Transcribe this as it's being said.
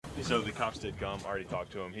So the cops did come. Already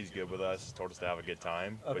talked to him. He's good with us. Told us to have a good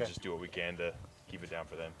time, but just do what we can to keep it down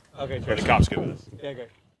for them. Okay. But the cops good with us. Yeah, great.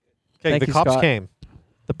 Okay, the cops came.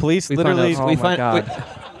 The police literally.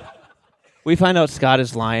 We find out Scott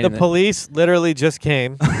is lying. The police literally just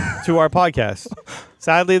came to our podcast.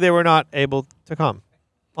 Sadly, they were not able to come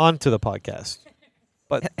onto the podcast.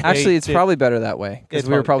 But actually, it's probably better that way because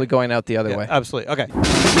we were probably going out the other way. Absolutely. Okay.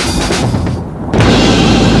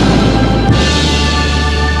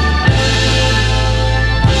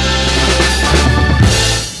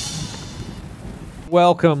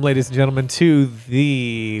 Welcome, ladies and gentlemen, to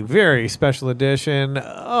the very special edition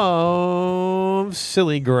of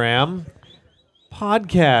Silly Graham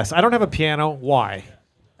podcast. I don't have a piano. Why?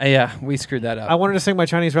 Yeah, we screwed that up. I wanted to sing my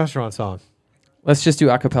Chinese restaurant song. Let's just do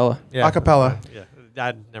a cappella. Yeah. A cappella. Yeah.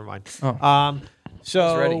 Never mind. Oh.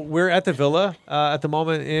 So we're at the villa at the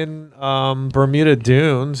moment in Bermuda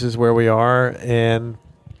Dunes is where we are, and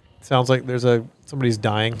it sounds like there's somebody's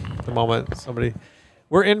dying at the moment.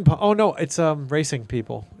 We're in. Oh no, it's racing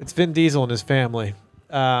people. It's Vin Diesel and his family.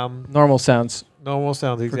 Normal sounds. Normal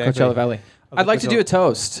sounds, exactly. For Coachella Valley. I'd like to do a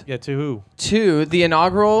toast. Yeah, to who? To the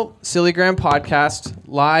inaugural Silly Graham podcast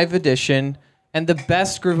live edition, and the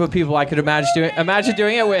best group of people I could imagine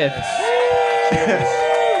doing it with.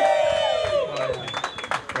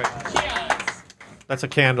 That's a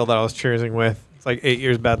candle that I was cheersing with. It's like 8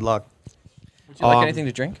 years bad luck. Would you like anything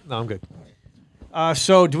to drink? No, I'm good.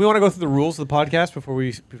 So, do we want to go through the rules of the podcast before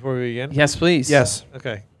we begin? Yes, please. Yes.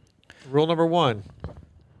 Okay. Rule number 1: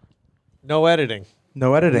 no editing.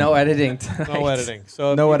 No editing. No editing. Tonight. No editing.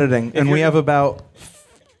 So no editing, and we have about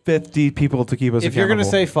 50 people to keep us. If you're gonna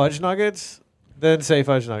say fudge nuggets, then say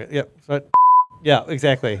fudge nuggets. Yep. Yeah,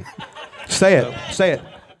 exactly. Say it. Say it.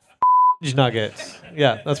 Fudge nuggets.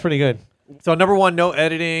 Yeah, that's pretty good. So number 1, no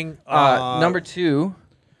editing. Number 2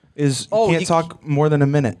 is you can't talk more than a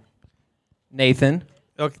minute. Nathan.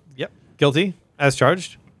 Okay, yep. Guilty as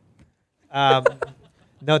charged. No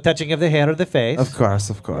touching of the hair or the face. Of course.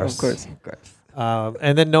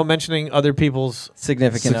 And then no mentioning other people's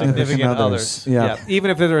significant others. Yeah.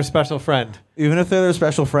 Even if they're a special friend. Even if they're a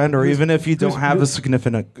special friend, or even if you don't have a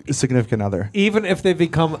significant other. Even if they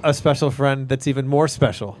become a special friend that's even more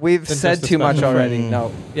special. We've said too much already.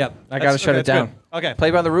 No. Yep. I got to shut it down. Good. Okay.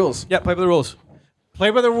 Play by the rules. Yeah, play by the rules. Play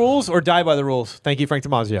by the rules or die by the rules. Thank you, Frank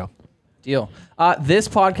Damasio. Deal. This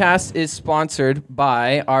podcast is sponsored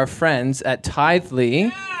by our friends at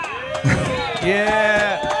Tithely.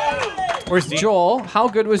 Yeah. Where's Joel? How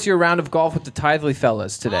good was your round of golf with the Tithely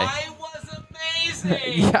fellas today? I was amazing.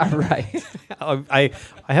 Yeah, right. I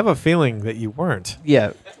have a feeling that you weren't.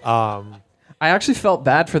 Yeah. I actually felt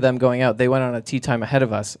bad for them going out. They went on a tee time ahead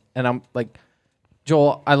of us, and I'm like,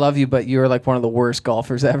 Joel, I love you, but you're like one of the worst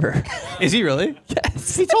golfers ever. Is he really?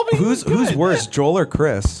 Yes. He told me. Who's worse, Joel or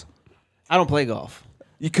Chris? I don't play golf.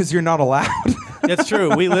 Because you're not allowed. That's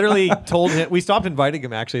true. We literally told him. We stopped inviting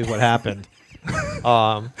him. Actually, is what happened.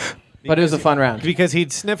 But it was a fun round because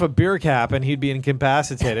he'd sniff a beer cap and he'd be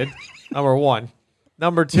incapacitated. Number 1.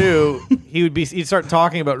 Number 2, he'd start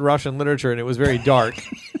talking about Russian literature and it was very dark.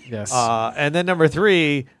 Yes. And then number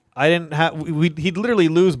 3, he'd literally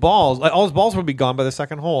lose balls. Like, all his balls would be gone by the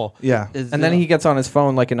second hole. Yeah. And then he gets on his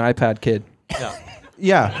phone like an iPad kid. Yeah.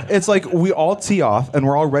 Yeah, it's like we all tee off and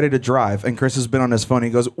we're all ready to drive, and Chris has been on his phone. He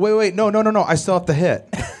goes, wait, no, I still have to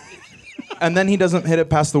hit. And then he doesn't hit it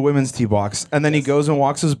past the women's tee box, and then he goes and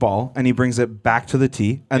walks his ball, and he brings it back to the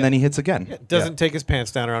tee, and then he hits again. Doesn't take his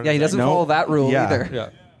pants down around. Yeah, he doesn't follow that rule either.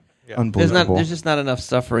 Yeah. Unbelievable. There's just not enough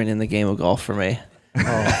suffering in the game of golf for me.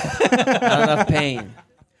 Not enough pain.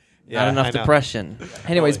 Not enough depression.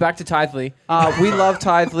 Anyways, back to Tithely. We love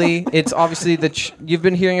Tithely. It's obviously you've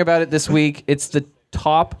been hearing about it this week. It's the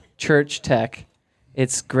top church tech.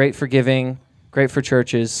 It's great for giving, great for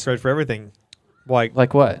churches. It's great for everything. Why?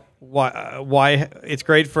 Like what? Why? It's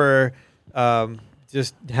great for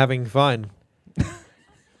just having fun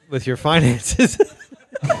with your finances.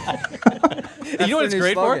 You know what it's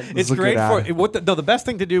great for? It's great for the best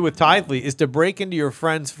thing to do with Tithely is to break into your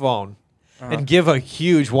friend's phone and give a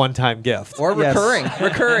huge one-time gift. Or recurring.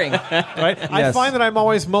 Right? Yes. I find that I'm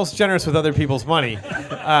always most generous with other people's money.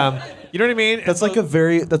 You know what I mean? That's like a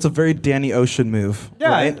very Danny Ocean move. Yeah,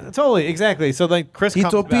 right? totally, exactly. So like Chris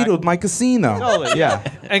comes back. My casino. Totally. Yeah.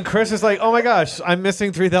 And Chris is like, "Oh my gosh, I'm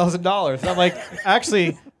missing $3,000." And I'm like,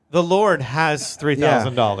 "Actually, the Lord has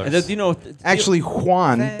 $3,000." You know, actually,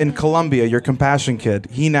 Juan in Colombia, your compassion kid,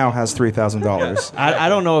 he now has $3,000. I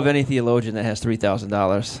don't know of any theologian that has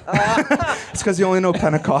 $3,000. It's because you only know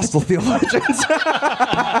Pentecostal theologians.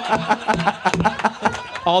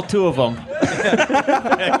 All two of them.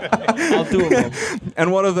 All two of them.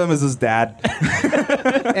 And one of them is his dad.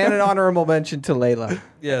 And an honorable mention to Layla.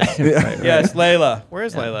 Yes. Yes, Layla. Where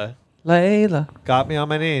is Layla? Layla. Got me on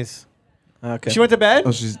my knees. Okay. She went to bed?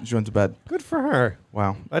 Oh, she went to bed. Good for her.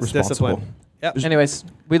 Wow. That's responsible. discipline. Yep. Anyways,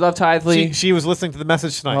 we love Tithely. She was listening to the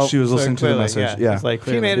message tonight. She was listening to the clearly, message, yeah. It's like, she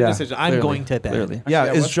Clearly. made a Yeah. decision. I'm Clearly. going to bed. Clearly. Yeah, Actually,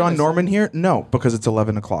 I is was John gonna Norman here? No, because it's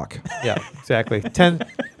 11 o'clock. Yeah, exactly. 10.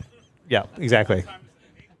 Yeah, exactly.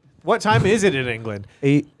 What time is it in England?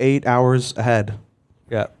 8 hours ahead.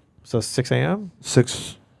 Yeah. So 6 a.m.?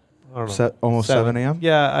 6, I don't know. almost 7 a.m.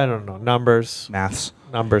 Yeah, I don't know. Numbers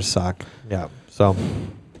suck. Yeah. So.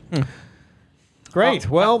 Great.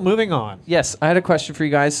 Well, moving on. Yes, I had a question for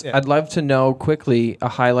you guys. Yeah. I'd love to know quickly a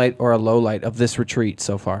highlight or a low light of this retreat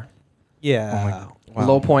so far. Yeah. Wow.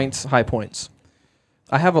 Low points, high points.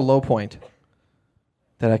 I have a low point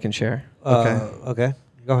that I can share, Okay.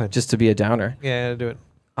 Go ahead. just to be a downer. Yeah, do it.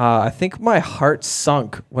 I think my heart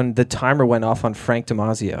sunk when the timer went off on Frank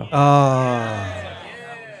Damasio.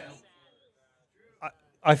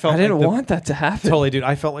 I felt I didn't like want that to happen. Totally, dude.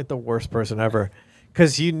 I felt like the worst person ever.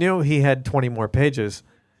 Because you knew he had 20 more pages.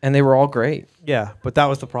 And they were all great. Yeah, but that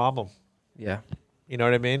was the problem. Yeah. You know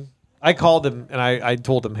what I mean? I called him and I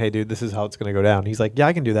told him, hey, dude, this is how it's going to go down. He's like, yeah,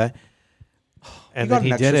 I can do that. And got then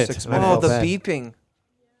he an did extra it. 6 and I minutes. felt the bad. beeping.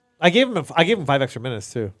 I gave him 5 extra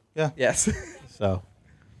minutes too. Yes. So,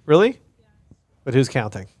 really? But who's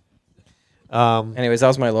counting? Anyways, that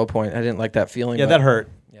was my low point. I didn't like that feeling. Yeah, but- that hurt.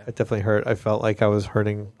 Yeah. It definitely hurt. I felt like I was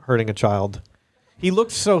hurting a child. He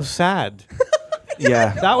looked so sad.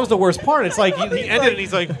 Yeah. That was the worst part. It's like he ended and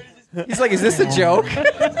he's like, He's like, is this a joke?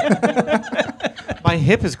 my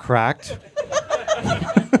hip is cracked.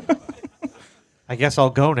 I guess I'll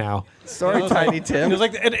go now. Sorry, Tiny It Tim. was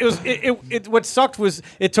like, and it was it. What sucked was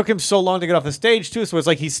it took him so long to get off the stage too. So it's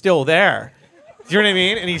like he's still there. Do you know what I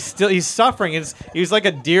mean? And he's suffering. He's like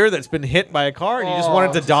a deer that's been hit by a car and he just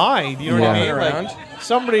wanted to die. Do you know what I Yeah. mean? Like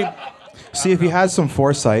somebody. See, if he had some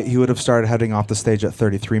foresight, he would have started heading off the stage at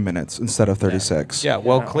 33 minutes instead of 36. Yeah.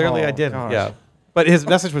 Well, clearly Oh, I didn't. gosh. Yeah. But his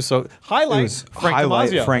message was so It highlight was Frank highlight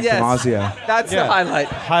Damasio. Frank Yes. Damasio. That's Yeah. the highlight.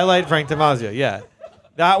 Highlight Frank Damasio. Yeah.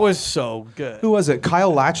 That was so good. Who was it?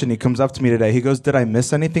 Kyle Latchin. He comes up to me today. He goes, "Did I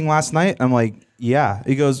miss anything last night?" I'm like, "Yeah."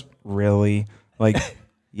 He goes, "Really?" Like,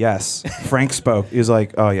 yes. Frank spoke. He was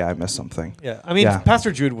like, "Oh yeah, I missed something." Yeah. I mean, Yeah.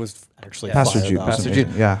 Pastor Jude was actually Pastor fire, Jude. though. was Pastor amazing.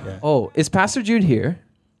 Jude. Yeah. Oh, is Pastor Jude here?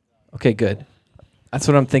 Okay, good. That's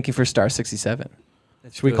what I'm thinking for Star 67.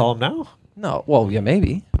 Should we call him now? No, well, yeah,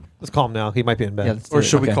 maybe. Let's call him now. He might be in bed. Yeah, let's do Or it.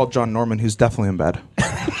 should we Okay. call John Norman, who's definitely in bed?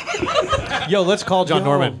 Yo, let's call John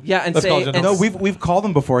Norman. Yeah, and let's say- call John and No, Norman. we've called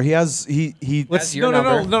him before. He has he. Let's your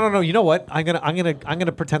no. number. You know what? I'm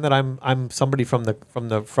gonna pretend that I'm somebody from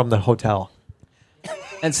the hotel.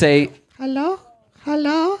 And say, Hello,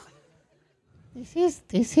 hello. This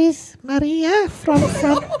is Maria from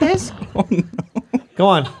this. Go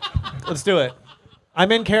on, let's do it.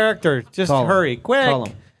 I'm in character. Just Call him. hurry, quick, Call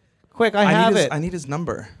him. quick. I have it. I need his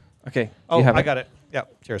number. okay, Oh, you have I it. got it. Yeah.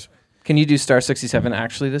 Cheers. Can you do Star 67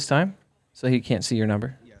 actually this time? So he can't see your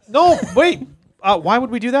number? No, wait. Why would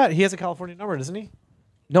we do that? He has a California number, doesn't he?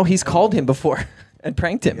 No, he's called him before and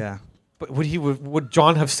pranked him. Yeah. But would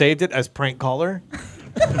John have saved it as prank caller?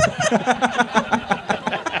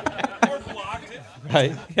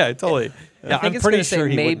 Right. Yeah. Totally. Yeah. I think I'm it's pretty gonna sure say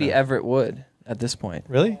he maybe wouldn't have. Everett would at this point.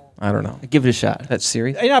 Really? I don't know. Give it a shot. That's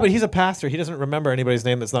Siri. Yeah, but he's a pastor. He doesn't remember anybody's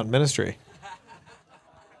name that's not in ministry.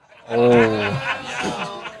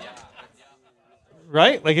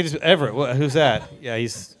 Right? Like, it's Everett. Who's that? Yeah,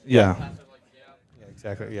 he's... Yeah. Yeah,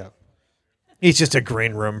 exactly. Yeah. He's just a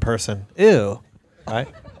green room person. Ew. Right?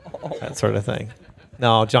 That sort of thing.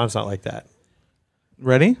 No, John's not like that.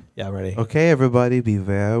 Ready? Yeah, ready. Okay, everybody, be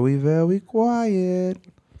very, very quiet.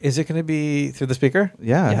 Is it going to be through the speaker?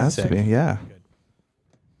 Yeah, it Yeah, has sick. to be. Yeah.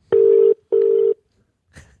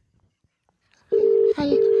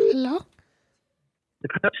 Hello. The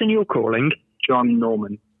person you're calling, John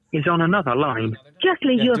Norman, is on another line. Just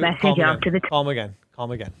leave your Call message him after again. the Call him again. Call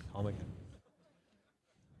him again. Call him again.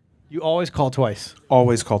 You always call twice.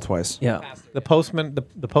 Always call twice. Yeah. The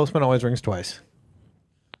postman always rings twice.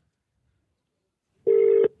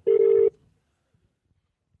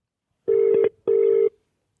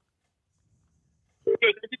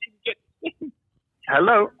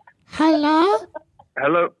 Hello? Hello.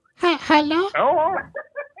 Hello? Hello. Oh,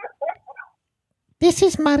 This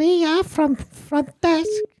is Maria from front desk.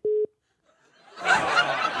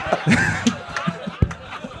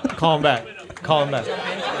 Call him back. Call him back.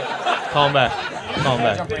 Call him back. Call him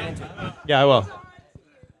back. Yeah, I will.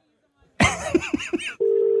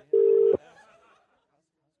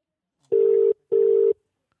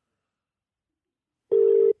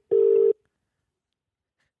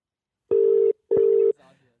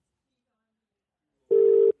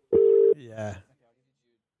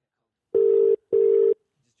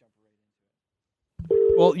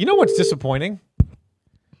 Well, you know what's disappointing?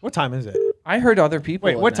 What time is it? I heard other people.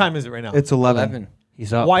 Wait, in what that. time is it right now? It's 11. 11.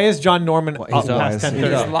 He's up. Why is John Norman up he's up. past He's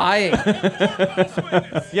 10:30? He's lying.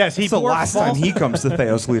 Yes, he It's the wore last time false- he comes to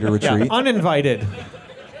Theos Leader Yeah, Retreat. uninvited.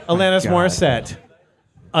 Alanis God. Morissette.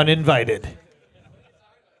 Uninvited.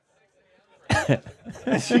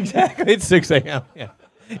 Exactly. It's 6 a.m. Yeah.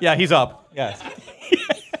 Yeah, he's up. Yes.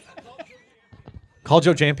 Call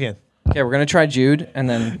Joe Champion. Okay, we're gonna try Jude and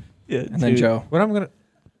then then Joe. What I'm gonna.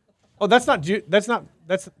 Oh, that's not Jude. That's.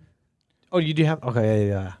 Oh, you do have. Okay,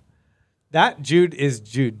 yeah. That Jude is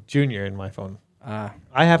Jude Junior in my phone. I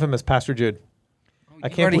have him as Pastor Jude. I You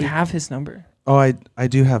can't already believe. have his number, Oh, I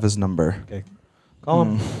do have his number. Okay, call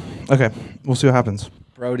him. Okay, we'll see what happens.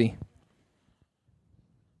 Brody.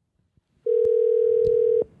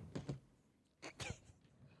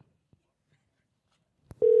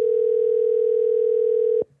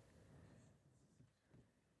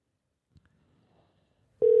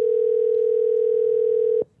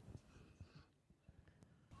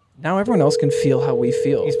 Now everyone else can feel how we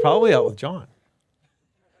feel. He's probably out with John.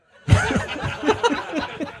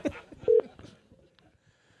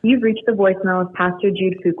 You've reached the voicemail of Pastor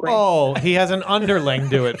Jude Fuqua. Oh, he has an underling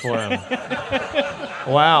do it for him.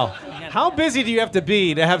 Wow. How busy do you have to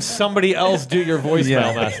be to have somebody else do your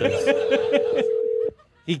voicemail message?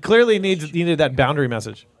 He clearly needed that boundary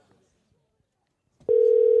message.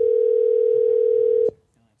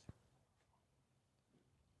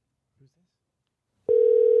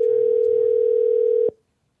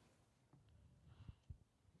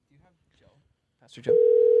 Pastor Joe.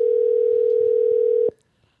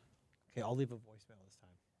 Okay, I'll leave a voicemail this time.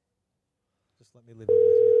 Just let me leave a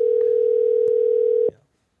voicemail. Yeah.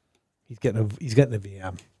 He's getting a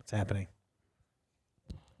VM. What's happening?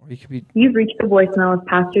 Or you could be. You've reached the voicemail of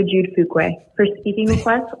Pastor Jude Fuqua. For speaking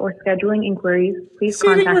requests or scheduling inquiries, please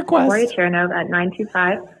Speaking contact requests. Gloria Chernov at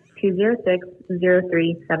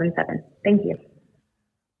 925-206-0377. Thank you.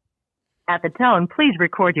 At the tone, please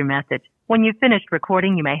record your message. When you've finished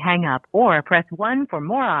recording, you may hang up or press 1 for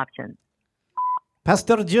more options.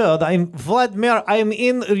 Pastor Jude, I'm Vladimir. I'm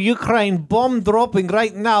in Ukraine, bomb dropping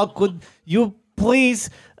right now. Could you please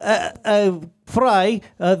pray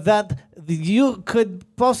that you could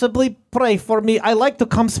possibly pray for me? I like to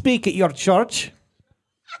come speak at your church.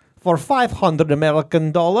 For $500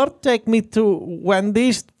 American, take me to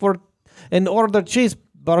Wendy's for an order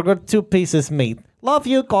cheeseburger, 2 pieces meat. Love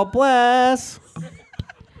you. God bless.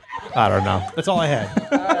 I don't know. That's all I had.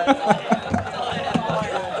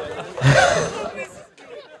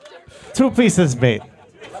 Two pieces meat.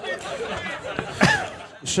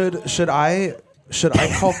 Should I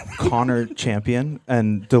call Connor Champion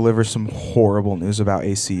and deliver some horrible news about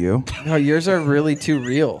ACU? No, yours are really too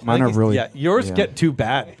real. Mine are really. Yeah, yours yeah. get too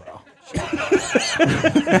bad, bro.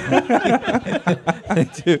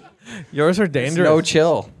 Dude, yours are dangerous. No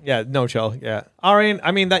chill. Yeah, no chill. Yeah.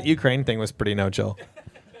 I mean, that Ukraine thing was pretty no chill.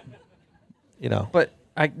 You know, But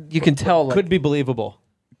you can tell. Like, could be believable.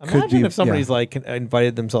 Could Imagine be, if somebody's yeah. like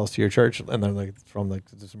invited themselves to your church and they're like from like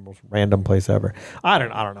just the most random place ever. I don't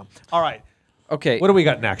know. All right, okay. what do we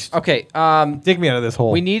got next? Okay. Dig me out of this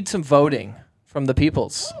hole. We need some voting from the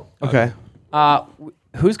peoples. Okay.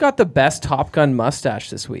 Who's got the best Top Gun mustache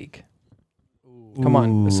this week? Come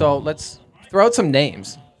on. So let's throw out some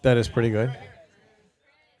names. That is pretty good.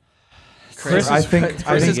 Chris, I think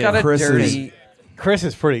Chris has got a Chris is- dirty. Chris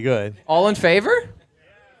is pretty good. All in favor?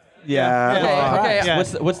 Yeah. Okay. Yeah.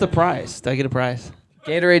 What's the prize? Do I get a prize?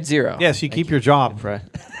 Gatorade Zero. Yes, you keep your job. Prize.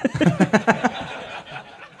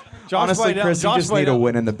 Josh Honestly, Bidell- Chris, you Josh just need a Bidell-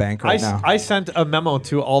 win in the bank right now. I sent a memo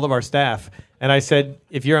to all of our staff, and I said,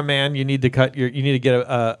 if you're a man, you need to get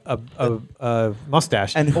a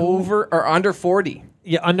mustache. And Over or under 40.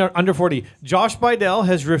 yeah, under 40. Josh Bidell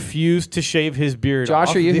has refused to shave his beard. Josh,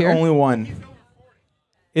 off. are you the here? only one.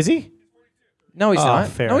 Is he? No, he's Oh, not.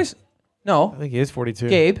 fair. No, he's no. I think he is 42.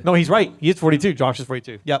 Gabe? No, he's right. He is 42. Josh is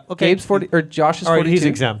 42. Yep. Okay. Gabe's 40 or Josh is All right, 42. he's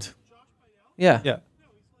exempt. Yeah. Yeah.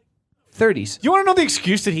 30s. You want to know the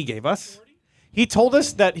excuse that he gave us? He told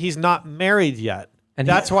us that he's not married yet. And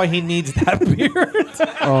that's why he needs that beard.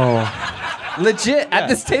 Legit at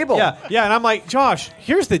this table. Yeah, yeah. And I'm like, Josh,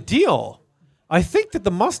 here's the deal. I think that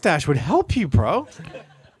the mustache would help you, bro.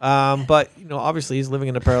 But, obviously he's living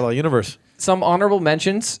in a parallel universe. Some honorable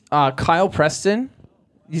mentions. Kyle Preston.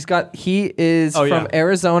 He is Oh, from yeah.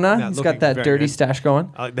 Arizona. Yeah, He's looking got that very dirty good. stash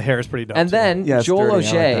going. The hair is pretty dope. And too. then Yeah, it's Joel dirty. I like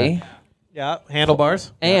Auger. that. yeah,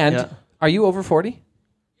 handlebars. And Yeah. are you over 40?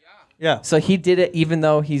 Yeah, So he did it even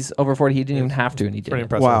though he's over 40. He didn't even have to, and he did pretty it.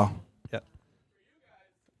 impressive. Wow. Yeah.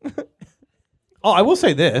 Oh, I will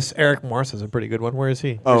say this. Eric Morris is a pretty good one. Where is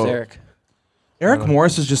he? Where's Eric? Eric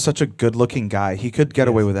Morris is just such a good-looking guy. He could get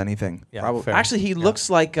away with anything. Yeah, Probably. fair. Actually, he looks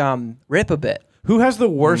like Rip a bit. Who has the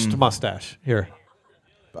worst mustache here?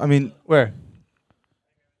 I mean, Where?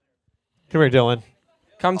 Come here, Dylan.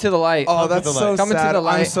 Come to the light. oh, that's the so light. Come into sad. the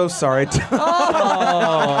light. I'm so sorry.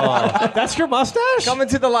 That's your mustache? Come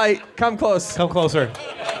into the light. Come close. Come closer.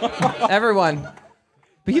 Everyone.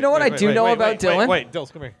 But you know what I do know about Dylan? Wait,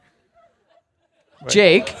 Dills, come here.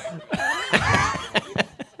 Jake.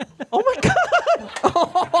 Oh my God!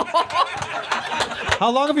 How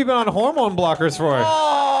long have you been on hormone blockers for?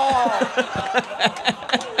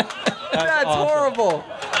 That's horrible.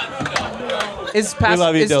 Is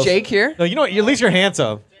love you, Dills. Jake here? No, you know what? At least you're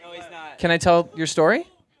handsome. Can I tell your story?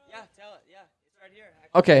 Yeah, tell it. Yeah, it's right here.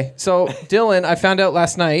 Okay, so Dylan, I found out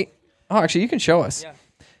last night. Oh, actually, you can show us. Yeah.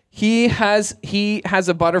 He has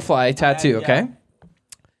a butterfly tattoo. Okay,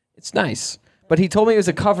 it's nice, but he told me it was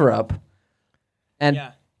a cover-up. And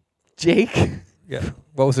Jake. Yeah.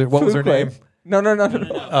 What was her name? No.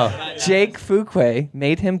 Oh. Jake Fuquay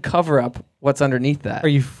made him cover up what's underneath that. Are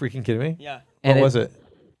you freaking kidding me? Yeah. And What was it?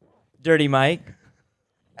 Dirty Mike.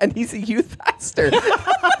 And he's a youth pastor.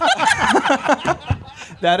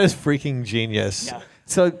 That is freaking genius. Yeah.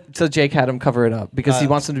 So Jake had him cover it up because he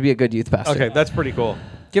wants him to be a good youth pastor. Okay, that's pretty cool.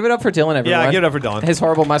 Give it up for Dylan, everyone. Yeah, give it up for Dylan. His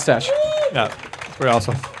horrible mustache. Yeah, it's pretty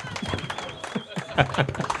awesome.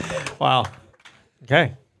 Wow.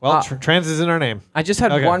 Okay. Well, trans is in our name. I just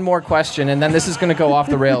had one more question, and then this is going to go off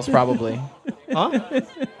the rails probably. Huh?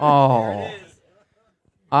 Oh.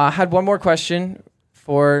 I had one more question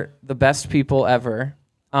for the best people ever.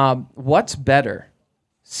 What's better,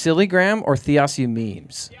 Sillygram or Theos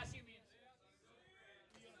memes?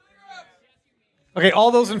 Okay, all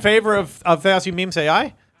those in favor of Theos meme say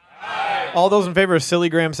aye. Aye. All those in favor of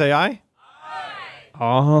Sillygram say aye.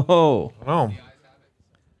 Oh. Oh.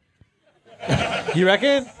 You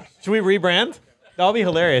reckon? Should we rebrand? That'll be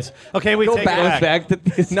hilarious. Okay, we Go take back. it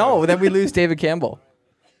back. No, then we lose David Campbell.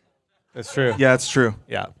 That's true. Yeah, it's true.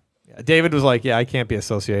 Yeah. David was like, "Yeah, I can't be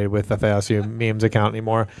associated with the Theos memes account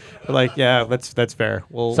anymore." We're like, "Yeah, that's fair."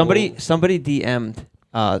 Somebody DM'd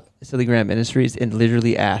Sillygram Ministries and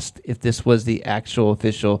literally asked if this was the actual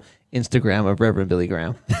official Instagram of Reverend Billy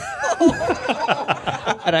Graham.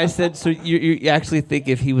 And I said, "So you actually think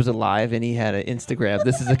if he was alive and he had an Instagram,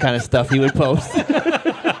 this is the kind of stuff he would post?"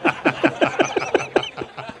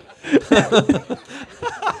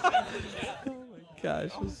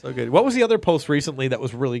 Gosh, this is so good. What was the other post recently that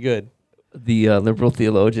was really good? The liberal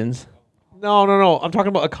theologians. No. I'm talking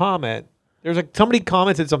about a comment. There's somebody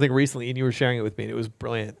commented something recently, and you were sharing it with me, and it was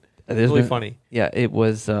brilliant. Really funny. Yeah, it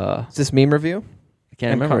was. Is this meme review? I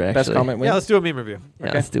can't remember actually. Best comment wins? Yeah, let's do a meme review.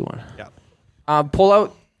 Yeah, let's do one. Yeah. Pull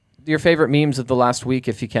out your favorite memes of the last week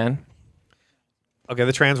if you can. Okay,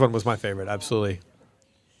 the trans one was my favorite. Absolutely.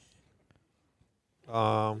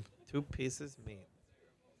 2 pieces meat.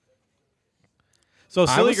 So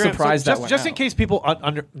I was Sillygram. surprised that went just in out. case people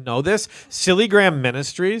know this, Sillygram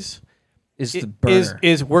Ministries Is the burner.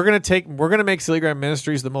 is we're gonna make Sillygram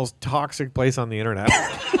Ministries the most toxic place on the internet.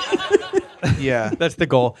 Yeah. That's the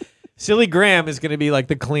goal. Sillygram is gonna be like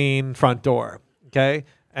the clean front door. Okay,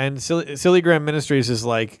 and Sillygram Ministries is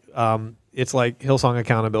like it's like Hillsong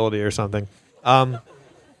Accountability or something.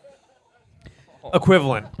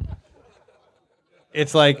 Equivalent.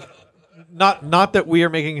 It's like not that we are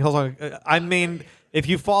making Hillsong. I mean, if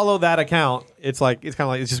you follow that account, it's kind of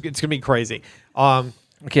like it's gonna be crazy.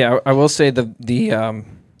 Okay, I will say the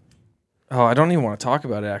I don't even want to talk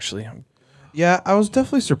about it actually. Yeah, I was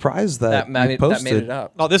definitely surprised that you that posted. made it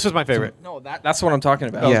up. Oh, this was my favorite. No, that's what I'm talking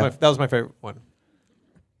about. That was my favorite one.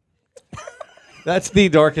 That's the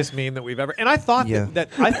darkest meme that we've ever. And I thought that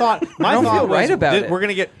I thought my don't thought feel was right about that it. we're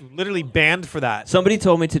gonna get literally banned for that. Somebody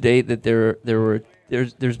told me today that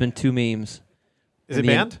there's been 2 memes. Is it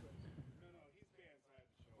banned?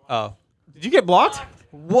 Oh, did you get blocked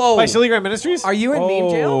Whoa! by Sillygram Ministries? Are you in meme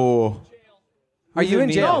jail? Are you in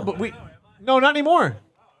jail? No, but not anymore.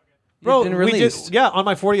 Bro, been we released. on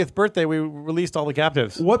my 40th birthday we released all the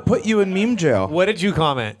captives. What put you in meme jail? What did you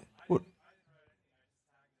comment?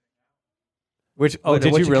 Did What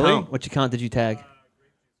you really? Which account did you tag?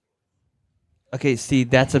 Okay, see,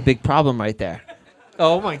 that's a big problem right there.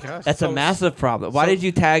 Oh my gosh. That's a massive problem. Why did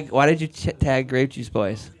you tag Grape Juice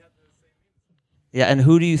Boys? Yeah, and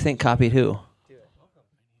who do you think copied who?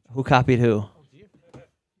 Who copied who?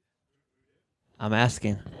 I'm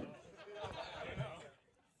asking.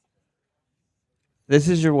 This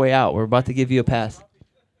is your way out. We're about to give you a pass.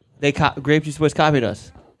 Grape Juice Boys copied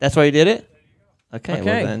us. That's why you did it? Okay.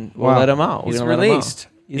 Well then we'll let him out. He's We're gonna let him out. released.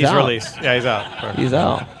 He's out. released. Yeah, he's out. He's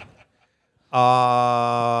out.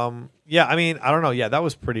 Yeah, I mean, I don't know. Yeah, that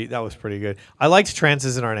was pretty good. I liked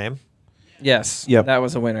Trances in Our Name. Yes. Yep. That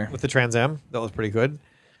was a winner. With the Trans Am. That was pretty good.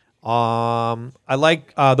 I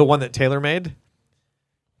like the one that Taylor made.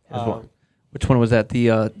 Which one was that?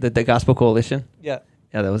 The Gospel Coalition? Yeah.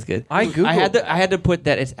 Yeah, that was good. I had to put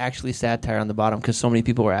that it's actually satire on the bottom because so many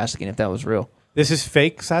people were asking if that was real. This is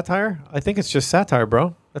fake satire? I think it's just satire,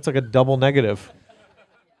 bro. That's like a double negative.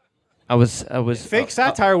 I was Fake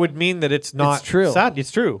satire would mean that it's not true.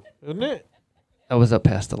 It's true, isn't it? I was up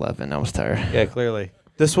past 11. I was tired. Yeah, clearly.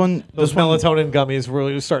 This one, Those melatonin gummies were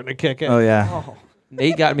really starting to kick in. Oh yeah.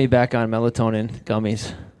 Nate got me back on melatonin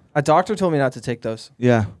gummies. A doctor told me not to take those.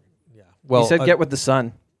 Yeah. Well, He said get with the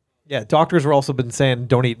sun. Yeah, doctors have also been saying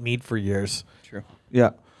don't eat meat for years. True.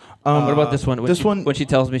 Yeah. What about this one? This one, when she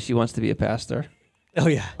tells me she wants to be a pastor. Oh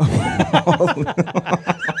yeah.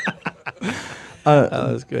 That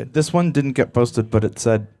was good. This one didn't get posted, but it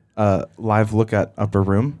said live look at upper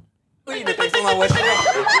room.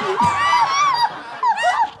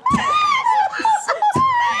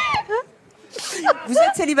 Vous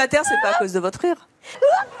êtes célibataire, c'est pas à cause de votre rire.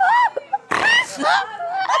 It's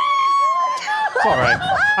all right.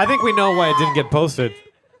 I think we know why it didn't get posted.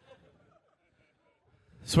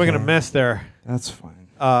 Swinging a miss there. That's fine.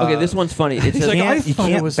 Okay, this one's funny. It says, You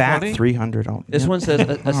can't bat 300. This one says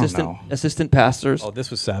assistant pastors. Oh, this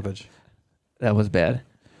was savage. That was bad.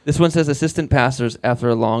 This one says assistant pastors after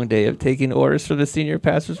a long day of taking orders from the senior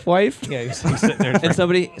pastor's wife. Yeah, he's sitting there. And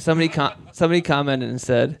somebody commented and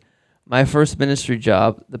said, "My first ministry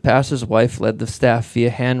job, the pastor's wife led the staff via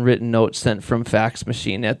handwritten notes sent from fax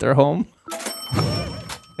machine at their home."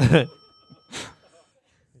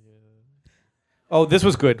 Oh, this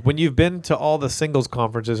was good. When you've been to all the singles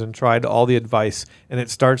conferences and tried all the advice, and it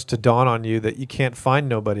starts to dawn on you that you can't find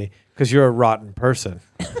nobody because you're a rotten person.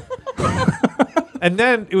 And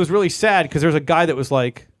then it was really sad because there's a guy that was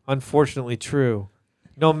like, unfortunately true.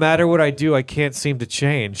 No matter what I do, I can't seem to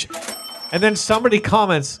change. And then somebody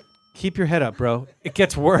comments, keep your head up, bro. It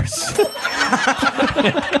gets worse.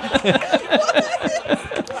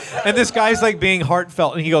 And this guy's like being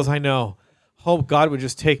heartfelt, and he goes, I know. Hope God would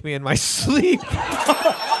just take me in my sleep.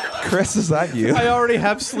 Chris, is that you? I already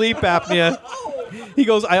have sleep apnea. He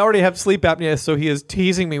goes, I already have sleep apnea, so he is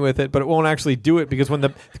teasing me with it, but it won't actually do it because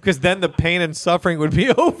then the pain and suffering would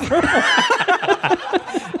be over.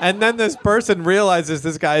 And then this person realizes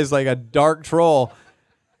this guy is like a dark troll,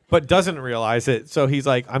 but doesn't realize it. So he's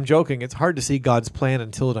like, I'm joking. It's hard to see God's plan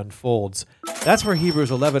until it unfolds. That's where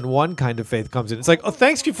Hebrews 11:1 kind of faith comes in. It's like, oh,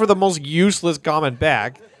 thanks you for the most useless comment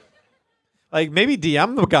back. Like, maybe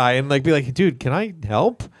DM the guy and like be like, dude, can I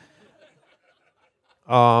help?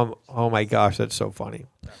 Oh my gosh, that's so funny.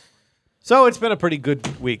 So it's been a pretty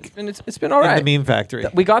good week. And it's been all right. In the meme factory.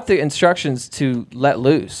 We got the instructions to let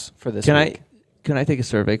loose for this week. Can I take a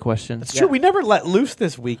survey question? It's true. We never let loose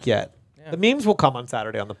this week yet. Yeah. The memes will come on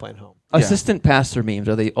Saturday on the plane home. Assistant pastor memes,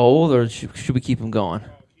 are they old or should we keep them going?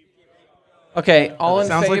 Okay, all in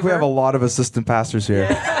Sounds favor. like we have a lot of assistant pastors here.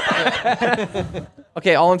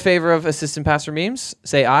 Okay, all in favor of assistant pastor memes,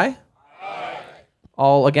 say aye. Aye.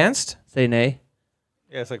 All against? Say nay.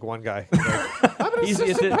 Yeah, it's like one guy. He's the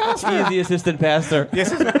assistant pastor.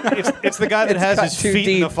 Yes, it's the guy that has his feet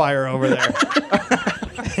in the fire over there.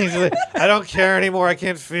 He's like, I don't care anymore. I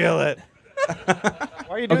can't feel it. Why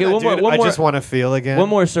are you doing that, dude? I just want to feel again. One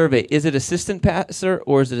more survey. Is it assistant pastor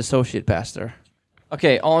or is it associate pastor?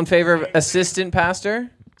 Okay, all in favor of assistant pastor,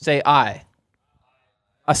 say aye.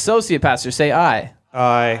 Associate pastor, say aye.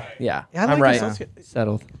 Aye. Yeah, I I'm like right. associate.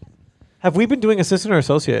 Settled. Have we been doing assistant or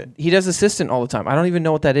associate? He does assistant all the time. I don't even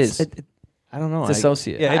know what that is. I don't know. It's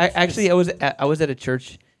associate. Yeah, I was at a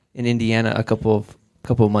church in Indiana a couple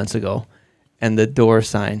of months ago, and the door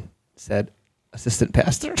sign said assistant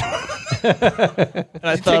pastor. And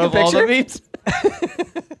I thought of all the memes.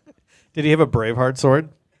 Did he have a Braveheart sword?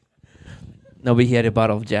 No, but he had a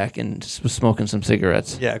bottle of Jack and just was smoking some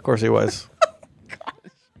cigarettes. Yeah, of course he was.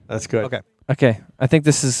 That's good. Okay. I think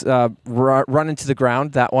this is run into the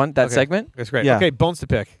ground, that segment. That's great. Yeah. Okay, bones to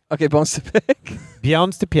pick. Okay, bones to pick.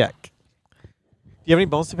 Bones to pick. Do you have any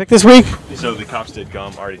bones to pick this week? So the cops did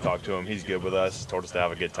come. Already talked to him. He's good with us. Told us to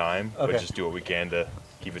have a good time, Okay. but just do what we can to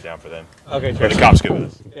keep it down for them. Okay, But the cops good with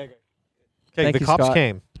us. Okay, Thank the you, cops Scott.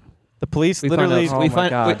 came. The police We found literally. out- we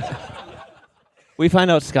find- We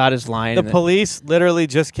find out Scott is lying. The police literally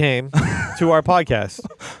just came to our podcast.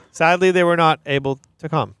 Sadly, they were not able to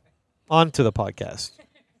come onto the podcast.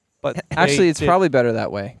 But Actually, it's they did. probably better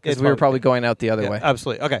that way because It's we were probably probably going out the other way.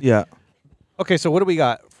 Absolutely. Okay. Yeah. Okay. So what do we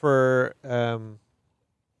got for bones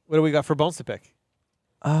to pick?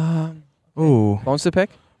 Ooh. Bones to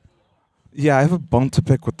pick? Yeah, I have a bone to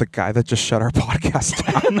pick with the guy that just shut our podcast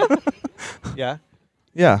down. Yeah.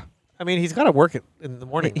 Yeah. I mean, he's got to work it in the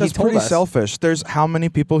morning. That's pretty selfish. There's how many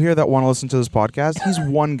people here that want to listen to this podcast? He's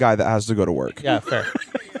one guy that has to go to work. Yeah, fair.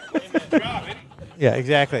 Yeah,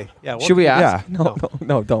 exactly. Yeah. Should we ask? Yeah.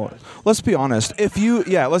 No, don't. Let's be honest. If you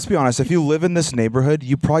live in this neighborhood,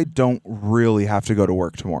 you probably don't really have to go to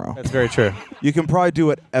work tomorrow. That's very true. You can probably do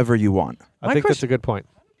whatever you want. I think that's a good point.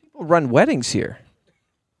 People run weddings here.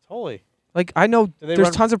 Totally. Like, I know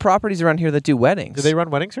there's tons of properties around here that do weddings. Do they run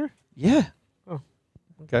weddings here? Yeah. Oh,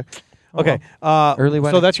 okay. Oh, Okay. Early So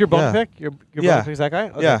wedding. that's your bone Yeah. to pick? Your bone Yeah. to pick is that guy?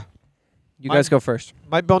 Okay. Yeah. You guys go first.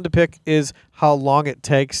 My bone to pick is how long it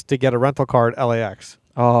takes to get a rental car at LAX.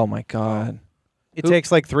 Oh, my God. It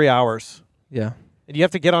takes like 3 hours. Yeah. And you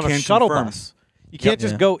have to get on a Can shuttle confirm. bus. You can't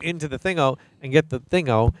just Yeah. go into the thingo and get the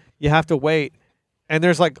thingo. You have to wait. And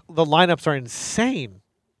there's like, the lineups are insane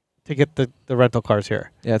to get the rental cars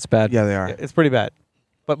here. Yeah, it's bad. Yeah, they are. Yeah, it's pretty bad.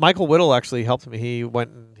 But Michael Whittle actually helped me. He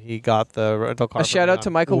went and he got the rental car. A shout out to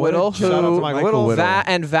Michael Whittle, Shout out to who Michael Whittle.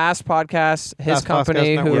 and Vast Podcast, his Vast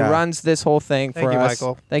company, Podcast who Network. runs this whole thing Thank for you, us.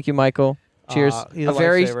 Michael. Thank you, Michael. Cheers. He's a a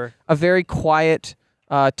very lifesaver. quiet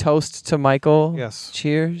toast to Michael. Yes.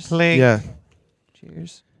 Cheers. Clink. Yeah.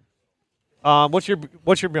 Cheers. What's your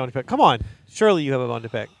bone to pick? Come on. Surely you have a bone to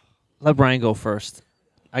pick. Let Brian go first.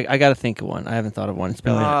 I got to think of one. I haven't thought of one. It's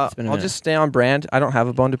been a minute. It's been a I'll minute. just stay on brand. I don't have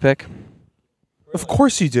a bone to pick. Of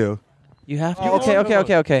course you do. You have to. Oh,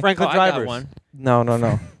 okay. Franklin I got Drivers. one.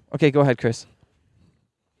 No. Okay, go ahead, Chris.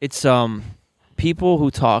 It's people who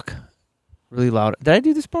talk really loud. Did I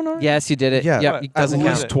do this bone already? Yes, you did it. Yeah. Yep, it doesn't At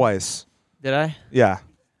least count. twice. Did I? Yeah.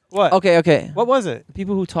 What? Okay. What was it?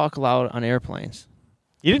 People who talk loud on airplanes.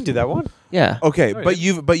 You didn't do that one. Yeah. Okay, Sorry.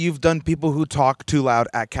 but you've done people who talk too loud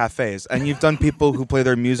at cafes, and you've done people who play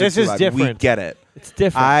their music This too is loud. We different. get it. It's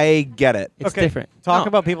different. I get it. It's Okay. different. Talk No.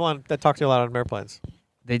 about people that talk too loud on airplanes.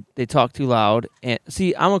 They talk too loud, and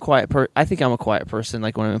see, I'm a quiet I think I'm a quiet person.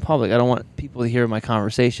 Like when I'm in public, I don't want people to hear my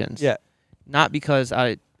conversations. Yeah. Not because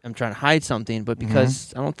I'm trying to hide something, but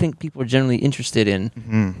because I don't think people are generally interested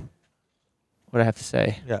in what I have to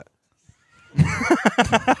say. Yeah.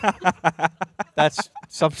 That's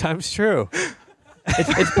sometimes true.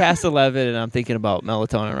 It's past 11, and I'm thinking about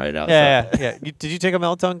melatonin right now. Yeah. Did you take a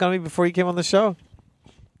melatonin gummy before you came on the show?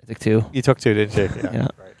 I took 2. You took 2, didn't you? Yeah.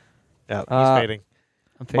 Right. Yeah. He's fading.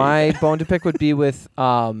 I'm fading. My bone to pick would be with.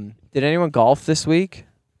 Did anyone golf this week?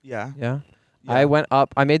 Yeah. Yeah. I went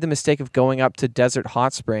up. I made the mistake of going up to Desert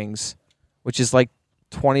Hot Springs, which is like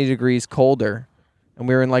 20 degrees colder, and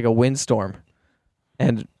we were in like a windstorm,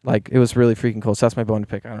 and like it was really freaking cold. So that's my bone to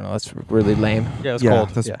pick. I don't know. That's really lame. Yeah, it's Yeah, cold.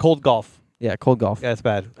 that's- Cold golf. Yeah, cold golf. Yeah, it's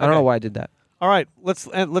bad. I don't know why I did that. All right, let's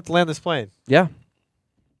land this plane. Yeah.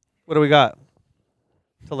 What do we got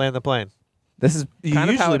to land the plane? This is You kind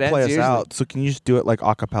of how usually it play ends. us Usually. out, so can you just do it like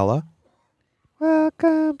a cappella?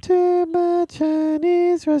 Welcome to my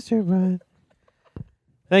Chinese restaurant.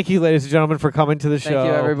 Thank you, ladies and gentlemen, for coming to the show. Thank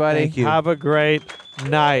you, everybody. Thank you. Have a great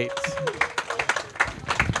night.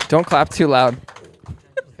 Don't clap too loud.